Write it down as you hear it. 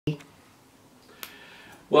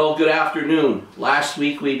Well, good afternoon. Last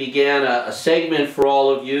week we began a segment for all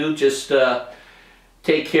of you, just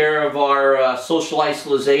take care of our social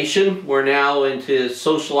isolation. We're now into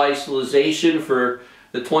social isolation for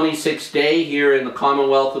the 26th day here in the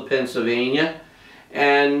Commonwealth of Pennsylvania.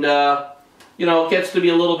 And, you know, it gets to be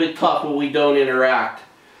a little bit tough when we don't interact.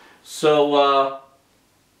 So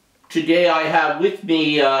today I have with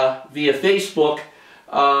me via Facebook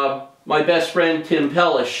my best friend Tim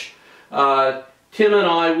Pellish. Tim and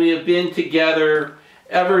I, we have been together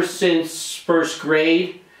ever since first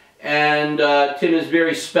grade, and Tim is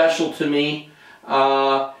very special to me,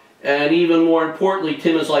 and even more importantly,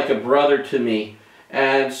 Tim is like a brother to me,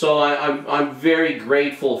 and so I'm very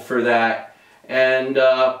grateful for that. And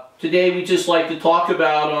today we just like to talk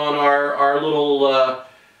about on our little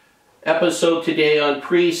episode today on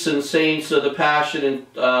priests and saints of the Passion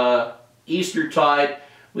and Eastertide.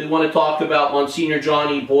 We want to talk about Monsignor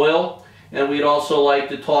John E. Boyle. And we'd also like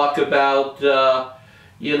to talk about,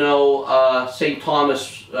 you know, St.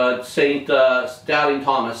 Thomas, Doubting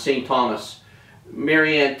Thomas, St. Thomas.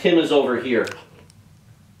 Marianne, Tim is over here.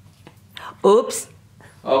 Oops.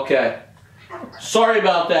 Okay. Sorry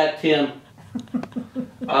about that, Tim.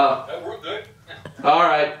 We're good. All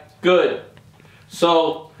right, good.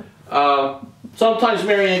 So, sometimes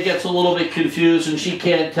Marianne gets a little bit confused and she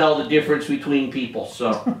can't tell the difference between people,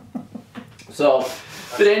 so.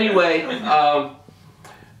 But anyway,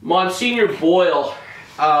 Monsignor Boyle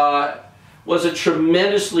was a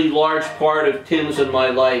tremendously large part of Tim's and my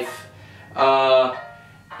life.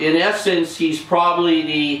 In essence, he's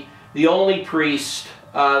probably the only priest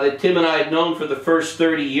that Tim and I had known for the first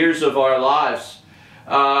 30 years of our lives.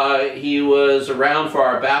 He was around for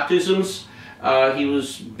our baptisms.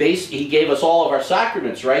 He gave us all of our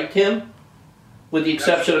sacraments, right, Tim? With the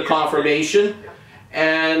exception of confirmation.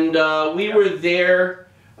 And we were there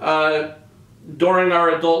during our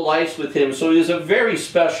adult lives with him, so he was a very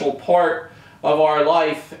special part of our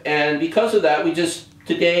life. And because of that, we just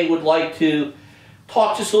today would like to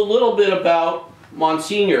talk just a little bit about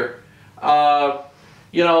Monsignor.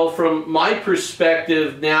 You know, from my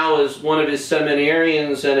perspective now as one of his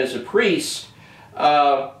seminarians and as a priest,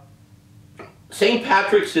 St.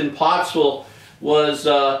 Patrick's in Pottsville was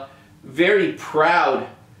very proud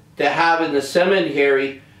to have in the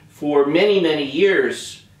seminary for many, many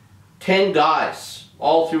years 10 guys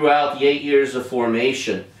all throughout the 8 years of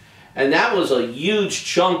formation. And that was a huge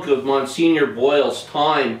chunk of Monsignor Boyle's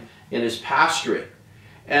time in his pastorate.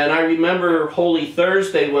 And I remember Holy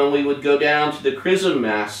Thursday when we would go down to the Chrism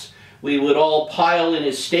Mass, we would all pile in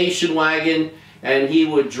his station wagon and he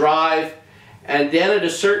would drive. And then at a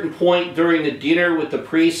certain point during the dinner with the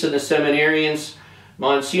priests and the seminarians,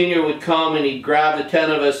 Monsignor would come and he'd grab the 10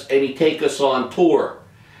 of us and he'd take us on tour.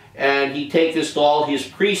 And he'd take us to all his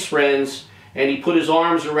priest friends and he'd put his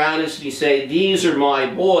arms around us and he'd say, "These are my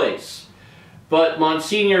boys." But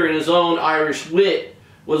Monsignor, in his own Irish wit,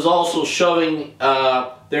 was also shoving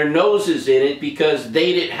their noses in it because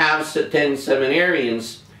they didn't have 10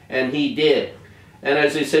 seminarians and he did. And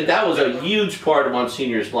as I said, that was a huge part of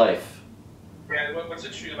Monsignor's life. Yeah, what's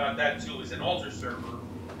interesting about that too is an altar server,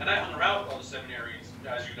 and I hung around with all the seminaries,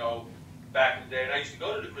 as you know, back in the day, and I used to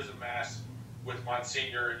go to the Chrism Mass with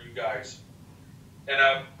Monsignor and you guys. And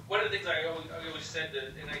one of the things I always said,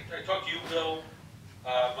 and I talked to you, Bill,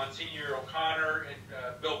 Monsignor O'Connor,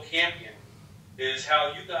 and Bill Campion, is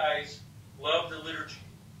how you guys love the liturgy.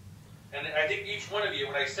 And I think each one of you,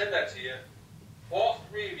 when I said that to you, all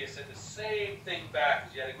three of you said the same thing back,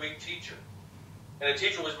 because you had a great teacher. And the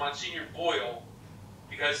teacher was Monsignor Boyle,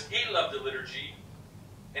 because he loved the liturgy,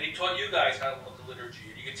 and he taught you guys how to love the liturgy.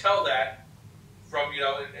 And you could tell that from, you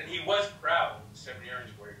know, and he was proud of the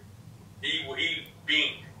seminarians where he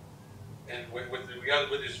beamed, and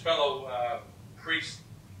with his fellow priests,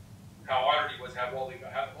 how honored he was to have all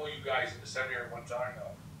you guys in the seminary at one time.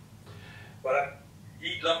 But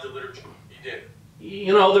he loved the liturgy. He did.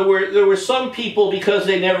 You know, there were some people, because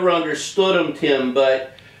they never understood him, Tim,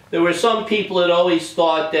 but there were some people that always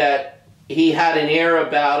thought that he had an air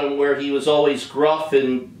about him where he was always gruff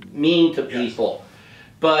and mean to people. Yes.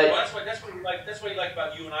 But well, that's what you like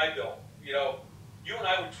about you and I, Bill. You know, you and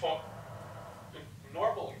I would talk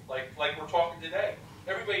normally, like we're talking today.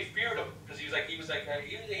 Everybody feared him because he was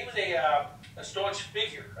a staunch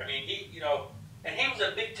figure. I mean, he was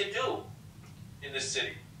a big to-do in this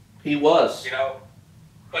city. He was. You know,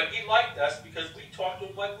 but he liked us because we talked to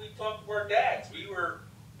him like we talked to our dads.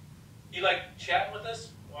 He liked chatting with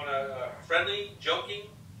us on a friendly, joking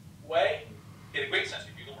way. He had a great sense of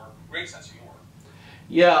humor.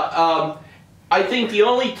 Yeah, I think the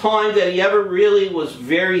only time that he ever really was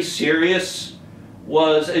very serious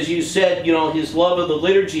was, as you said, you know, his love of the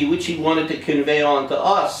liturgy, which he wanted to convey on to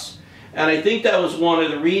us. And I think that was one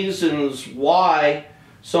of the reasons why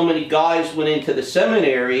so many guys went into the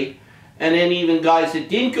seminary, and then even guys that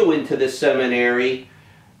didn't go into the seminary,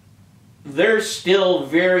 they're still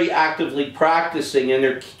very actively practicing, and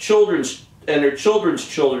their children's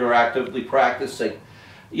children are actively practicing.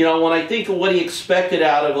 You know, when I think of what he expected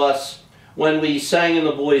out of us when we sang in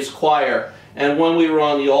the boys' choir and when we were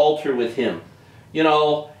on the altar with him, you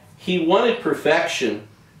know, he wanted perfection,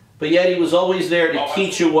 but yet he was always there to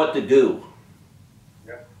teach you what to do.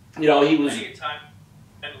 Yep. You know, he was... Many a time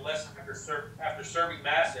in the lesson after serving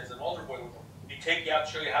Mass as an altar boy, he'd take you out and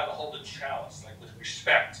show you how to hold a chalice, like with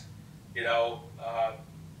respect, you know.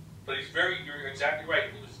 But you're exactly right.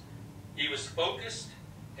 He was focused,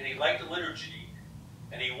 and he liked the liturgy,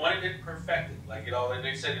 and he wanted it perfected. Like, you know, and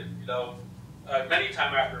they said, you know, many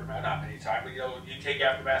times after, not many times, but, you know, you take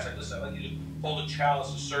after Mass, like, listen, I like you to hold a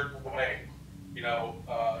chalice a certain way, you know,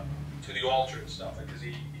 to the altar and stuff. Because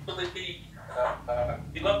he loved it,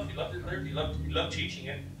 he loved teaching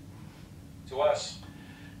it to us.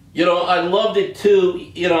 You know, I loved it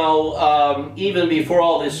too, you know, even before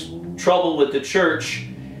all this trouble with the church,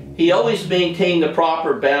 he always maintained the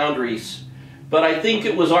proper boundaries. But I think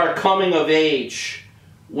it was our coming of age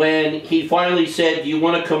when he finally said, do you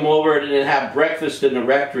want to come over and have breakfast in the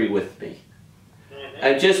rectory with me? Mm-hmm.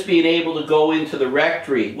 And just being able to go into the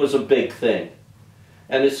rectory was a big thing.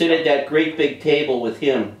 And to sit at that great big table with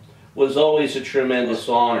him was always a tremendous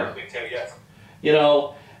honor. You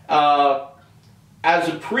know, as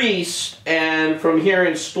a priest, and from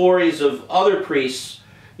hearing stories of other priests,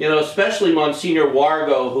 you know, especially Monsignor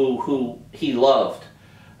Wargo, who he loved.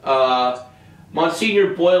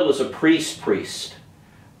 Monsignor Boyle was a priest.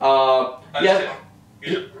 Yeah,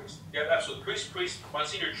 absolutely. Priest.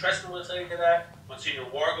 Monsignor Tresman would tell you that. Monsignor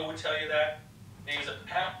Wargo would tell you that. And he was a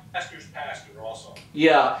pastor's pastor also.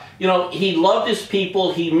 Yeah, you know, he loved his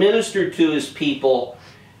people. He ministered to his people.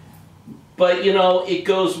 But, you know, it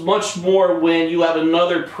goes much more when you have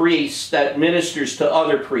another priest that ministers to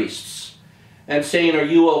other priests and saying, are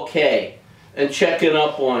you okay? And checking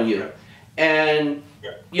up on you. And,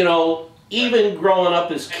 you know, even growing up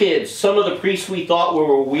as kids, some of the priests we thought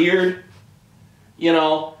were weird, you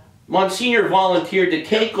know, Monsignor volunteered to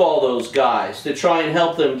take all those guys to try and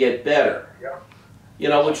help them get better. You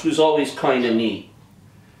know, which was always kind of neat.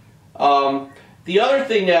 The other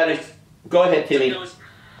thing that is... Go ahead, Timmy.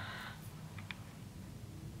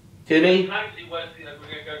 Timmy? What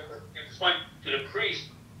explain to the priest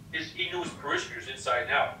is he knew his parishioners inside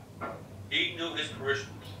and out. He knew his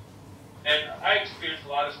parishioners. And I experienced a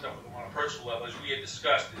lot of stuff with him on a personal level, as we had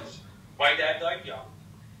discussed. Is my dad died young,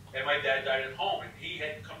 and my dad died at home, and he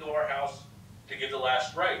had come to our house to give the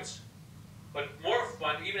last rites. But more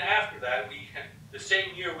fun, even after that, the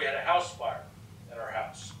same year we had a house fire at our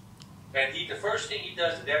house. And the first thing he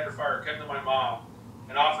does the day after fire, came to my mom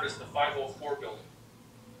and offered us the 504 building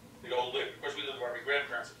to go live. Of course, we lived with our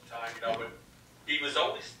grandparents at the time, you know, but he was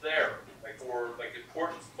always there, like for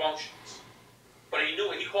important functions. But he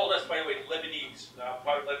knew it. He called us, by the way, Lebanese,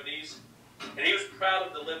 part of Lebanese, and he was proud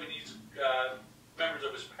of the Lebanese members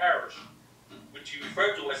of his parish, which he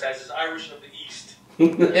referred to us as his Irish of the East. The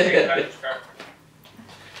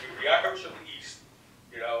Irish of the East,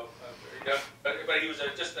 you know. But he was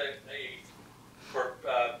for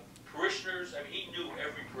parishioners. I mean, he knew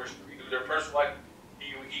every parishioner. He knew their personal life.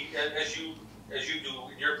 He as you do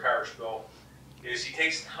in your parish, Bill, is he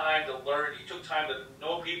takes time to learn. He took time to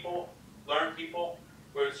know people, learn people.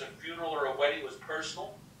 Whether it's a funeral or a wedding, it was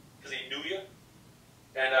personal because he knew you,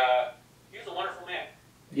 and he was a wonderful man.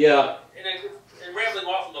 Yeah. And rambling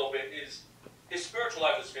off a little bit is his spiritual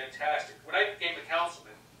life was fantastic. When I became a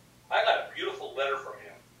councilman, I got a beautiful letter from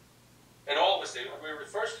him. And all of us did. We were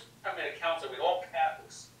the first time in a council with all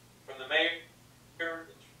Catholics, from the mayor through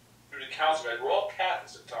the council. We're all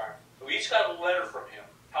Catholics at the time. And we each got a letter from him.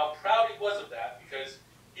 How proud he was of that, because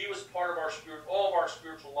he was part of all of our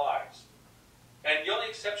spiritual lives. And the only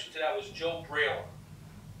exception to that was Joe Brailer.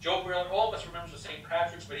 Joe Brailer, all of us remember St.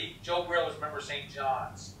 Patrick's, but Joe Brailer was a member of St.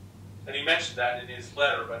 John's. And he mentioned that in his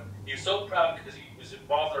letter, but he was so proud because he was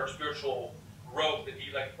involved in our spiritual growth that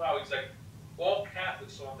he's like all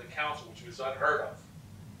Catholics on the council, which was unheard of.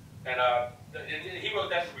 And he wrote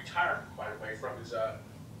that in retirement, by the way, from his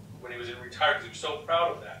when he was in retirement, because he was so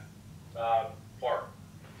proud of that part.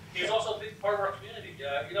 He was also a big part of our community.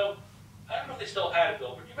 You know, I don't know if they still had it,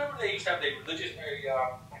 Bill, but you remember they used to have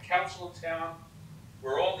a council in town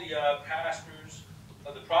where all the pastors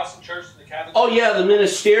of the Protestant church and the Catholic church. Yeah, the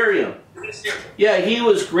ministerium. Yeah, he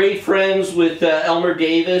was great friends with Elmer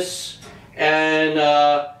Davis, and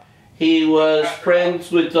He was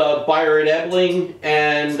friends with Byron Ebling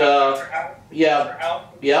and yeah,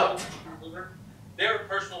 yep. They were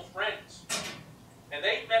personal friends, and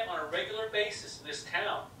they met on a regular basis in this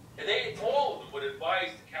town. And they, all of them, would advise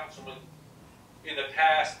the councilman in the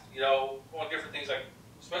past, you know, on different things, like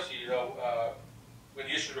especially, you know, when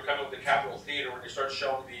the issues were coming with the Capitol Theater, when they started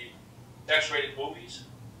showing the X-rated movies.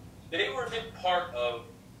 They were a big part of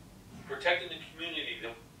protecting the community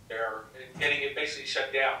there and getting it basically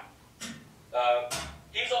shut down.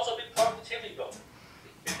 He was also a big part of the Tivoli building.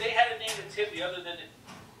 If they had a name in Tivoli other than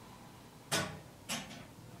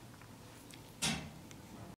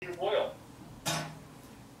oil.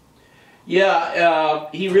 Yeah,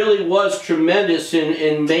 he really was tremendous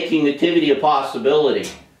in making nativity a possibility.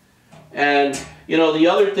 And, you know, the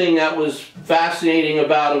other thing that was fascinating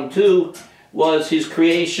about him, too, was his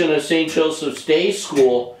creation of St. Joseph's Day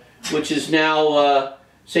School, which is now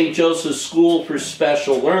St. Joseph's School for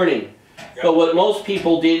Special Learning. Yep. But what most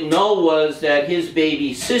people didn't know was that his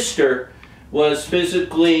baby sister was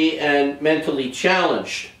physically and mentally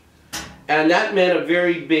challenged. And that meant a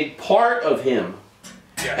very big part of him.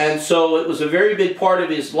 Yes. And so it was a very big part of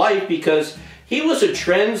his life, because he was a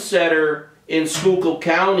trendsetter in Schuylkill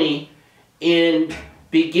County in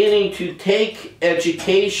beginning to take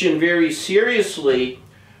education very seriously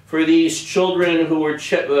for these children who were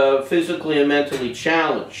physically and mentally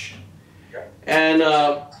challenged. And,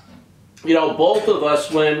 you know, both of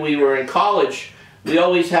us, when we were in college, we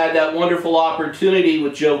always had that wonderful opportunity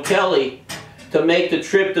with Joe Kelly to make the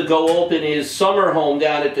trip to go open his summer home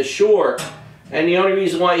down at the shore. And the only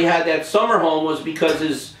reason why he had that summer home was because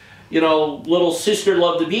his, you know, little sister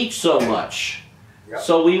loved the beach so much. Yep.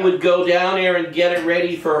 So we would go down there and get it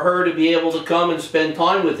ready for her to be able to come and spend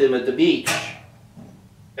time with him at the beach.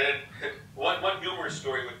 And one humorous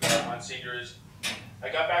story with Monsignor is, I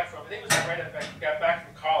got back from, I think it was right after I got back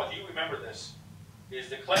from college, you remember this, is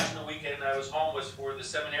the collection the weekend I was home was for the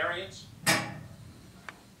seminarians.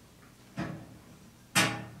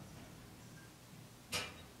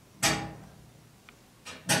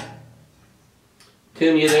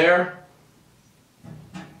 Tim, you there?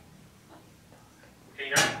 Can you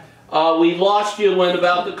hear me? We lost you when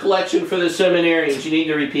about the collection for the seminarians. You need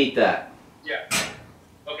to repeat that. Yeah.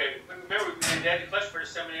 Okay. Remember, they had the collection for the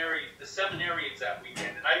seminarians that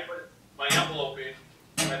weekend, and I put my envelope in,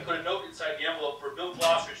 and I put a note inside the envelope for Bill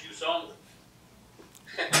Gloucester's use only.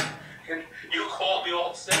 And you called me all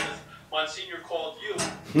of a sudden. Monsignor called you.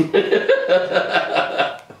 And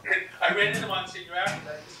I ran into Monsignor after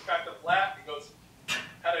that. He just cracked up laughing. He goes,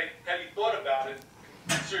 have you thought about it?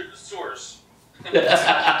 Considered the source. He would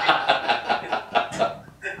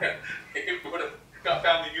have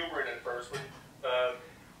found the humor in it first.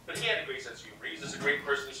 But he had a great sense of humor. He's just a great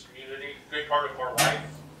person in this community, a great part of our life,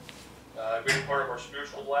 a great part of our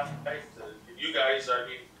spiritual life. You guys, I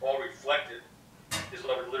mean, all reflected his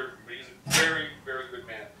love of liturgy. But he's a very, very good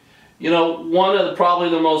man. You know, one of probably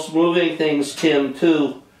the most moving things, Tim,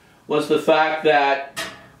 too, was the fact that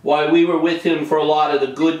while we were with him for a lot of the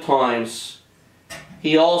good times,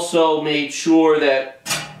 he also made sure that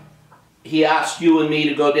he asked you and me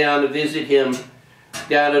to go down to visit him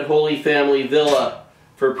down at Holy Family Villa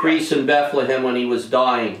for priests in Bethlehem when he was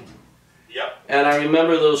dying. Yep. And I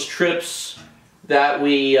remember those trips that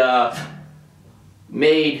we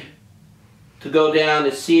made to go down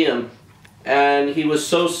to see him. And he was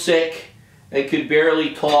so sick and could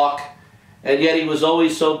barely talk. And yet he was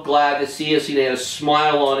always so glad to see us. He had a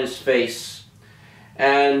smile on his face.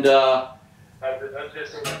 And as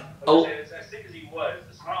sick as he was,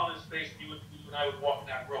 the smile on his face, you and I would walk in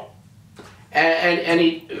that room. And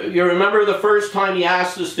you remember the first time he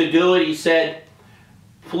asked us to do it, he said,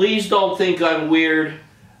 please don't think I'm weird,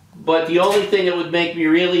 but the only thing that would make me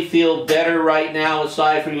really feel better right now,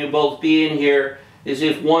 aside from you both being here, is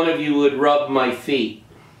if one of you would rub my feet.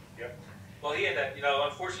 Yep. Well, he had that, you know,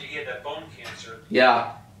 unfortunately he had that bone cancer.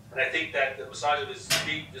 Yeah. And I think that the massage of his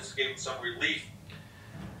feet just gave him some relief.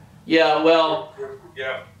 Yeah, well,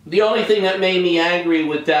 yeah. The only thing that made me angry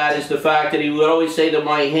with that is the fact that he would always say that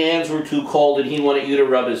my hands were too cold and he wanted you to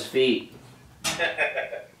rub his feet.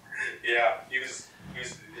 Yeah, he's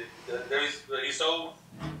so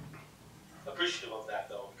appreciative of that,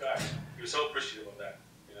 though. Gosh, he was so appreciative of that,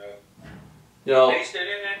 you know. He's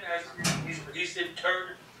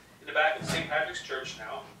interred in the back of St. Patrick's Church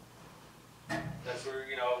now. That's where,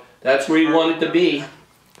 you know. That's where he wanted to be.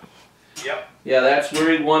 Yep. Yeah, that's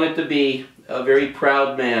where he wanted to be. A very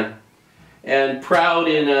proud man, and proud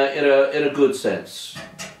in a good sense.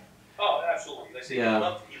 Oh, absolutely. Like I say,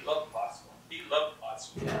 yeah. He loved Pottsville. He loved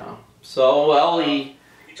Pottsville. Yeah. So well, he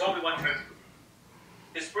told me one time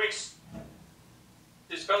his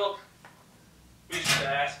fellow we used to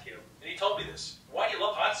ask him, and he told me this, why do you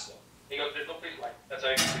love hot stuff? He goes, there's no place like it. That's how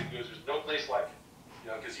he goes, there's no place like it.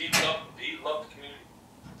 You know, because he loved the community.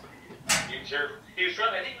 He was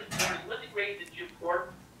trying, I think it was born, wasn't he raised in Jim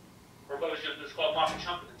Court? Or what was it called Mock and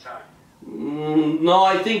Chump at the time? No,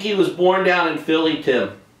 I think he was born down in Philly,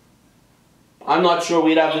 Tim. I'm not sure.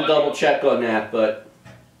 We'd have to double check on that, but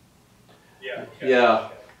yeah, okay. Yeah,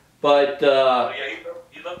 but yeah,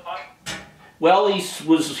 he loved pot. Well, he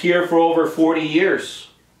was here for over 40 years.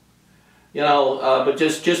 You know, but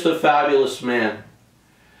just a fabulous man.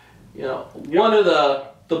 You know, one of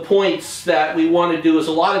the points that we want to do is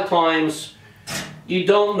a lot of times you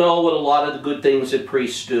don't know what a lot of the good things that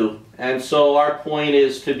priests do. And so our point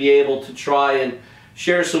is to be able to try and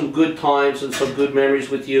share some good times and some good memories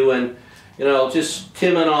with you. And, you know, just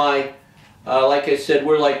Tim and I, like I said,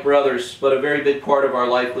 we're like brothers, but a very big part of our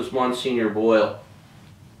life was Monsignor Boyle.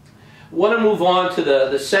 I want to move on to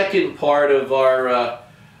the second part of our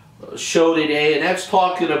show today, and that's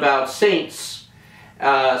talking about saints.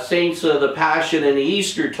 Saints of the Passion and the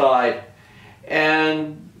Eastertide.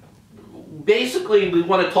 And basically we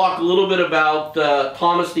want to talk a little bit about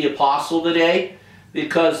Thomas the Apostle today,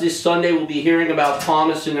 because this Sunday we'll be hearing about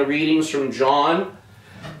Thomas in the readings from John.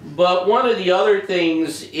 But one of the other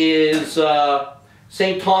things is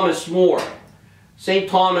St. Thomas More. St.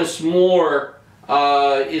 Thomas More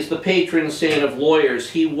is the patron saint of lawyers.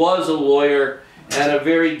 He was a lawyer and a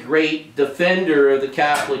very great defender of the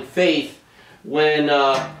Catholic faith when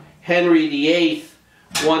Henry VIII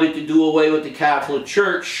wanted to do away with the Catholic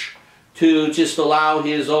Church to just allow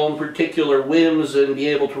his own particular whims and be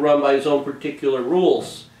able to run by his own particular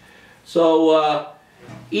rules. So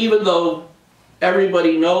even though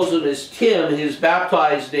everybody knows him as Tim, his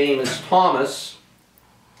baptized name is Thomas.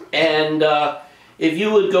 And if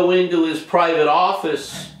you would go into his private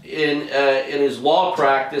office in his law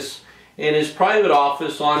practice, in his private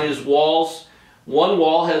office, on his walls, one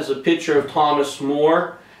wall has a picture of Thomas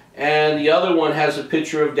More, and the other one has a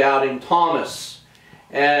picture of Doubting Thomas.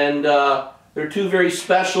 And they're two very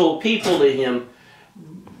special people to him.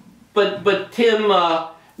 But Tim,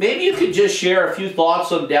 maybe you could just share a few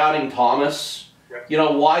thoughts on Doubting Thomas. You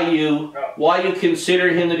know, why you consider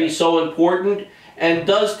him to be so important, and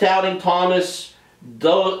does Doubting Thomas,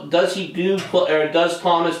 does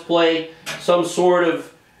Thomas play some sort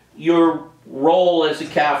of your role as a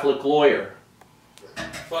Catholic lawyer?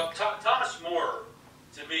 Well, Thomas More,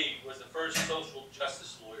 to me, was the first social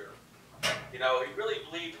justice lawyer. You know, he really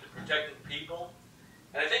believed in protecting people.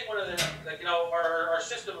 And I think one of the, like, you know, our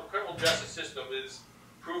system, our criminal justice system, is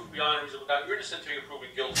proof beyond reasonable doubt. You're innocent until you're proven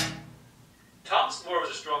guilty. Thomas More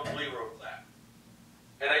was a strong believer of that.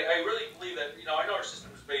 And I really believe that, you know, I know our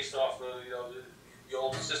system is based off of, you know, the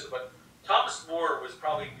old system, but Thomas More was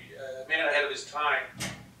probably a man ahead of his time,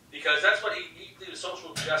 because that's what he believed in,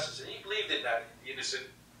 social justice, and he believed in that, innocent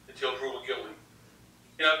until proven guilty.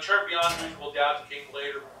 You know, term beyond reasonable doubt came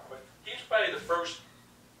later, but he was probably the first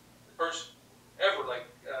ever, like,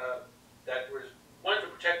 that was wanted to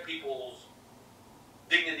protect people's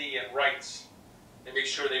dignity and rights and make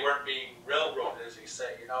sure they weren't being railroaded, as they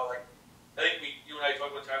say. You know, like, I think you and I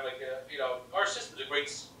talked one time, like, you know, our system's a great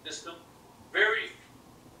system. Very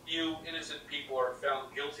few innocent people are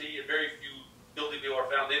found guilty, and very few guilty people are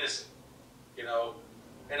found innocent. You know,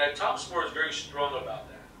 and Thomas More is very strong about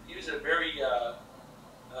that. He was a very,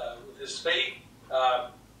 with his faith,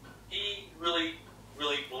 he really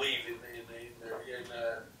believed in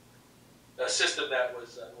a system that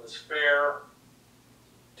was fair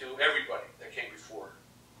to everybody that came before.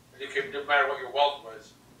 No matter what your wealth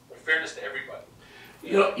was, but fairness to everybody.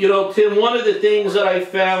 You know, Tim, one of the things that I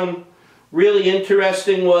found really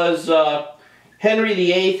interesting was Henry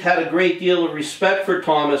VIII had a great deal of respect for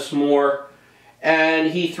Thomas More,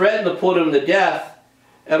 and he threatened to put him to death,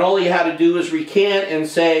 and all he had to do was recant and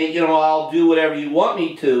say, you know, I'll do whatever you want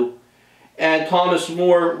me to. And Thomas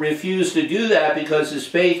More refused to do that because his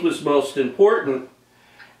faith was most important.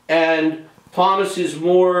 And Thomas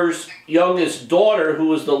More's youngest daughter, who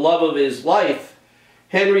was the love of his life,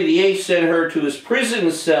 Henry VIII sent her to his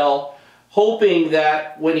prison cell, hoping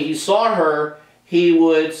that when he saw her, he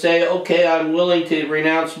would say, okay, I'm willing to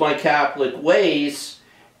renounce my Catholic ways,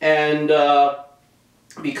 and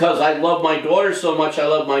because I love my daughter so much, I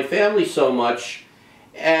love my family so much.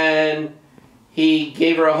 And he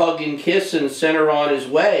gave her a hug and kiss and sent her on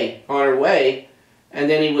her way, and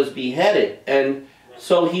then he was beheaded. And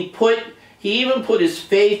so he even put his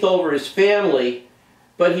faith over his family,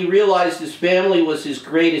 but he realized his family was his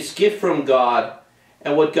greatest gift from God,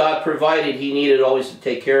 and what God provided, he needed always to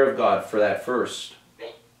take care of God for that first.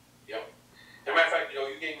 Yep. As a matter of fact, you know,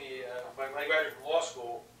 you gave me, when I graduated from law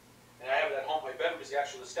school, and I have that home, my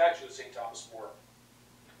the statue of St. Thomas More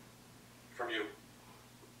from you.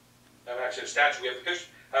 I have actually a statue. We have the picture,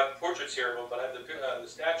 have portraits here of him, but I have the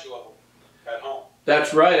statue of him at home.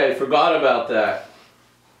 That's right. I forgot about that.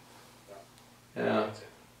 Yeah.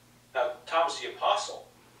 Now, Thomas the Apostle,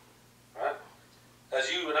 right?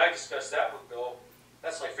 As you and I discussed that one, Bill,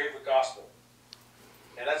 that's my favorite gospel.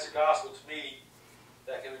 And that's a gospel to me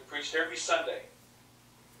that can be preached every Sunday,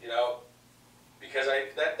 you know, because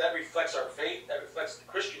that reflects our faith, that reflects the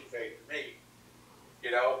Christian faith in me,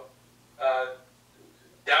 you know.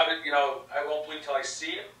 Doubt it, you know, I won't believe till I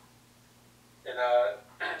see it, and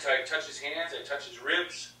until I touch his hands, I touch his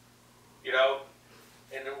ribs, you know,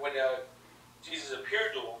 and when Jesus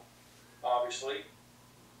appeared to him, obviously,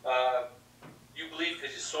 you believe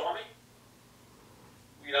because you saw me,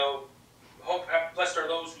 you know, blessed are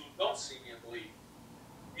those who don't see me and believe.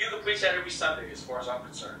 You can preach that every Sunday as far as I'm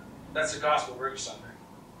concerned. That's the gospel of every Sunday.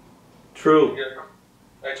 True. Yeah.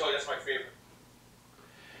 I told you that's my favorite.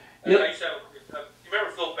 Yep. I used to have, you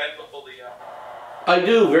remember Phil Benville, I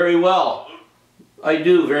do, very well. I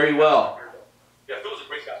do, very well. Yeah, Phil was a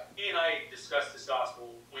great guy. He and I discussed this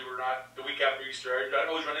gospel. We were not, the week after Easter, I'd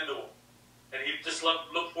always run into him. And he just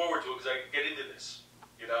looked forward to it because I could get into this,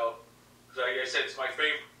 you know. Because I said, it's my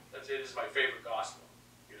favorite. That's it, it's my favorite gospel,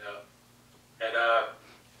 you know. And,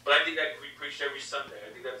 but I think that we preached every Sunday.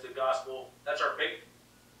 I think that's the gospel. That's our faith,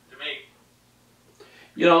 to me.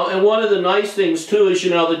 You know, and one of the nice things, too, is, you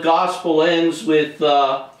know, the gospel ends with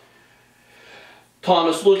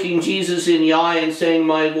Thomas looking Jesus in the eye and saying,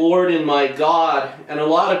 "My Lord and my God." And a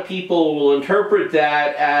lot of people will interpret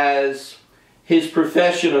that as his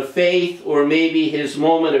profession of faith, or maybe his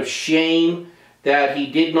moment of shame that he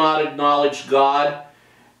did not acknowledge God.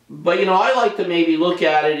 But, you know, I like to maybe look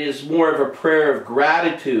at it as more of a prayer of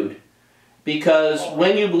gratitude. Because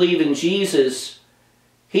when you believe in Jesus,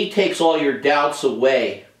 he takes all your doubts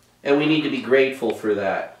away. And we need to be grateful for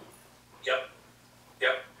that. Yep.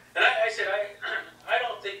 Yep. And I said, I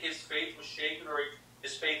don't think his faith was shaken or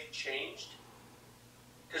his faith changed.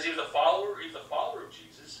 Because he was a follower of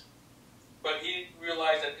Jesus. But he didn't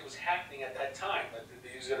realize that it was happening at that time. That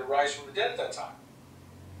he was going to rise from the dead at that time.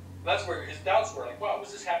 That's where his doubts were like, wow,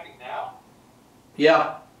 was this happening now?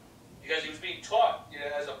 Yeah. Because he was being taught, you know,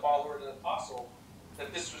 as a follower and an apostle,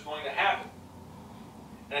 that this was going to happen.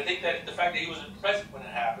 And I think that the fact that he wasn't present when it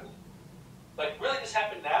happened, like, really this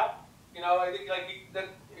happened now? You know, I think, like,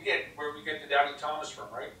 again, where we get the doubting Thomas from,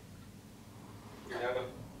 right? You know,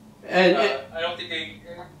 and I don't think they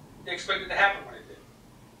expected it to happen when it did.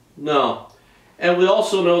 No. And we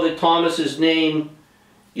also know that Thomas's name,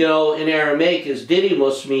 you know, in Aramaic is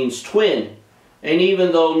Didymus, means twin. And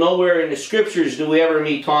even though nowhere in the scriptures do we ever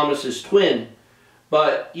meet Thomas's twin,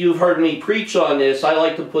 but you've heard me preach on this, I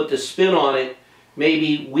like to put the spin on it.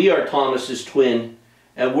 Maybe we are Thomas's twin,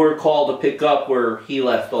 and we're called to pick up where he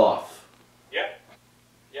left off. Yep.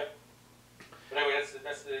 Yep. But anyway,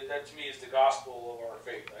 that to me is the gospel of our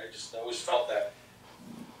faith. I always felt that.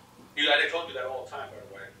 I told you that all the time, by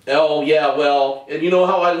the way. Oh, yeah, well, and you know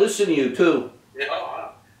how I listen to you, too. Yeah.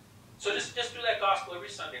 So just do that gospel every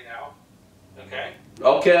Sunday now. Okay?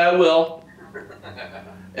 Okay, I will.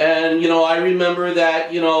 And, you know, I remember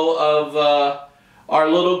that, you know, of our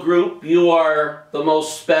little group, you are the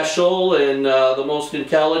most special and the most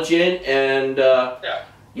intelligent, and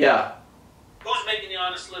yeah. Who's making the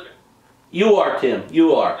honest living? You are, Tim.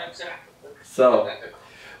 You are. Exactly. So,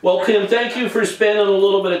 well, Tim, thank you for spending a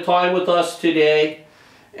little bit of time with us today,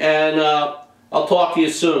 and I'll talk to you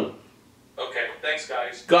soon. Okay, thanks,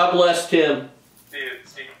 guys. God bless, Tim. See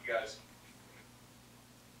you guys.